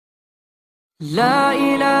لا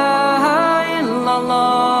إله إلا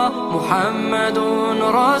الله محمد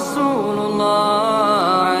رسول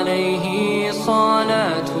الله عليه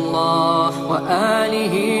صلاة الله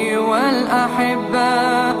وآله والأحبة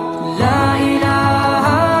لا إله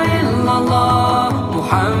إلا الله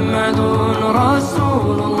محمد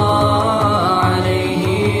رسول الله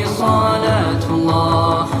عليه صلاة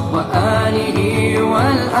الله وآله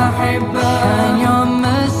والأحبة Shine your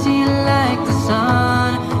mercy like the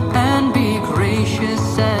sun and be gracious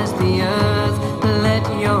as the earth. Let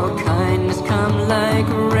your kindness come like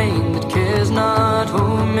rain that cares not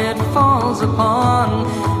whom it falls upon.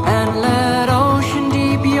 And let ocean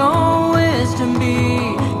deep your wisdom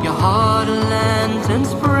be, your heart a lantern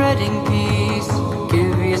spreading peace.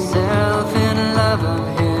 Give yourself in love of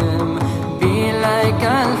him, be like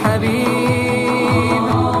Al-Habib.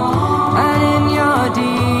 And in your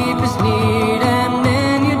deepest need and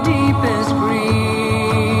in your deepest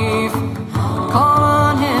grief, call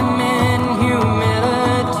on him in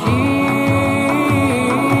humility.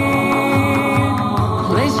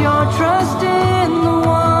 Place your trust in the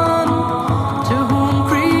one to whom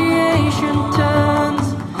creation turns.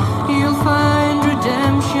 You'll find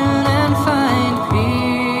redemption and find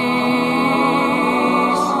peace.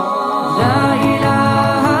 La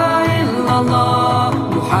ilaha illallah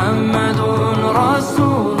Muhammadun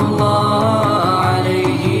Rasulullah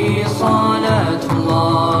alayhi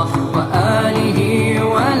salatullah wa alihi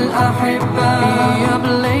wal ahibba. Be a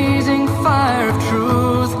blazing fire of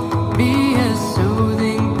truth, be a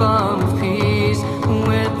soothing balm of peace.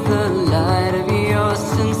 With the light of your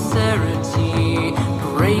sincerity,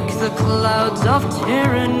 break the clouds of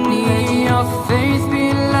tyranny. Let your faith be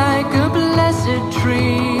like a blessed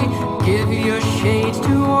tree, give your shade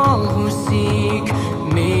to all who seek.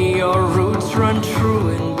 May your roots run true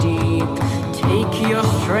and deep, take your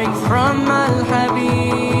strength from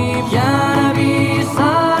Al-Habib. Ya Nabi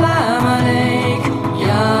salam alaik,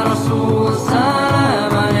 Ya Rasul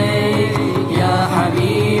salam alaik, Ya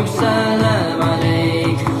Habib salam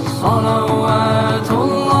alaik,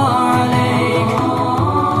 salawatullah alaik.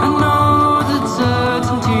 I know that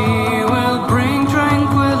certainty will bring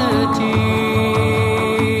tranquility,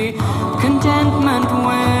 contentment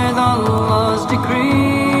with Allah's decree.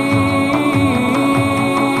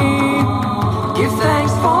 Give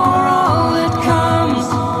thanks for all that comes,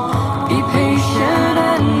 be patient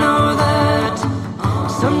and know that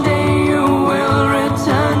someday you will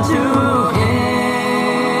return to him.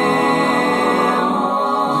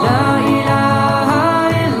 La ilaha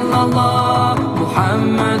illallah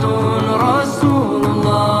Muhammadun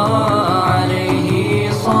Rasulullah alayhi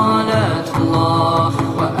salatullah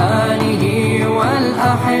wa alihi wal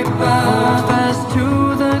ahibba. Hold fast to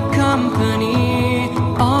the company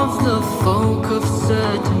of the folk of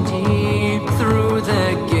certainty, through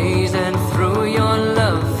their gaze and through your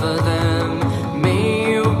love for them. May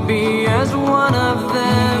you be as one of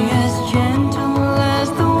them, be as gentle as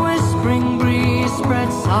the whispering breeze, spread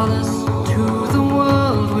solace to the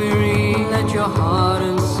world weary. Let your heart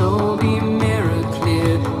and soul be mirror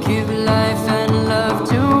clear, give life and love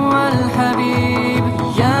to Al-Habib.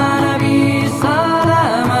 Ya Nabi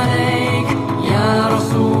salam alaik, Ya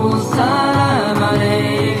Rasul salam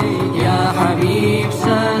alaik, Ya Habib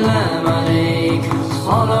salam alaik,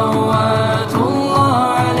 salawatullah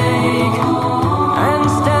alaik. And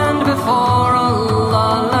stand before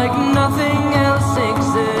Allah like nothing else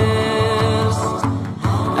exists,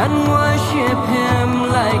 and worship him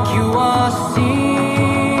like you are seeing.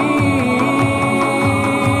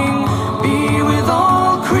 Be with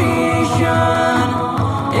all creation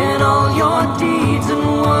in all your deeds and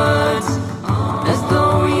words, as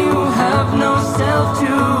though you have no self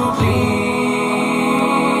to please.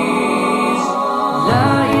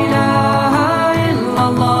 La ilaha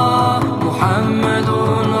illallah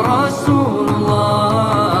Muhammadun Rasulullah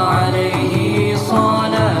alayhi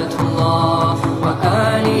salatullah wa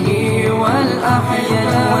alihi wal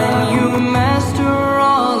ahibba. When you master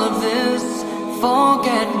all of this,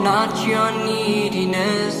 forget not your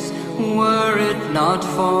neediness. Were it not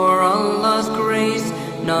for Allah's grace,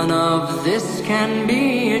 none of this can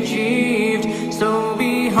be achieved. So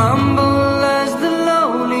be humble as the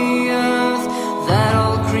lowly earth that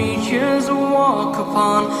all creatures walk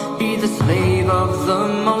upon. Be the slave of the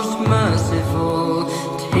most merciful.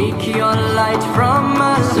 Take your light from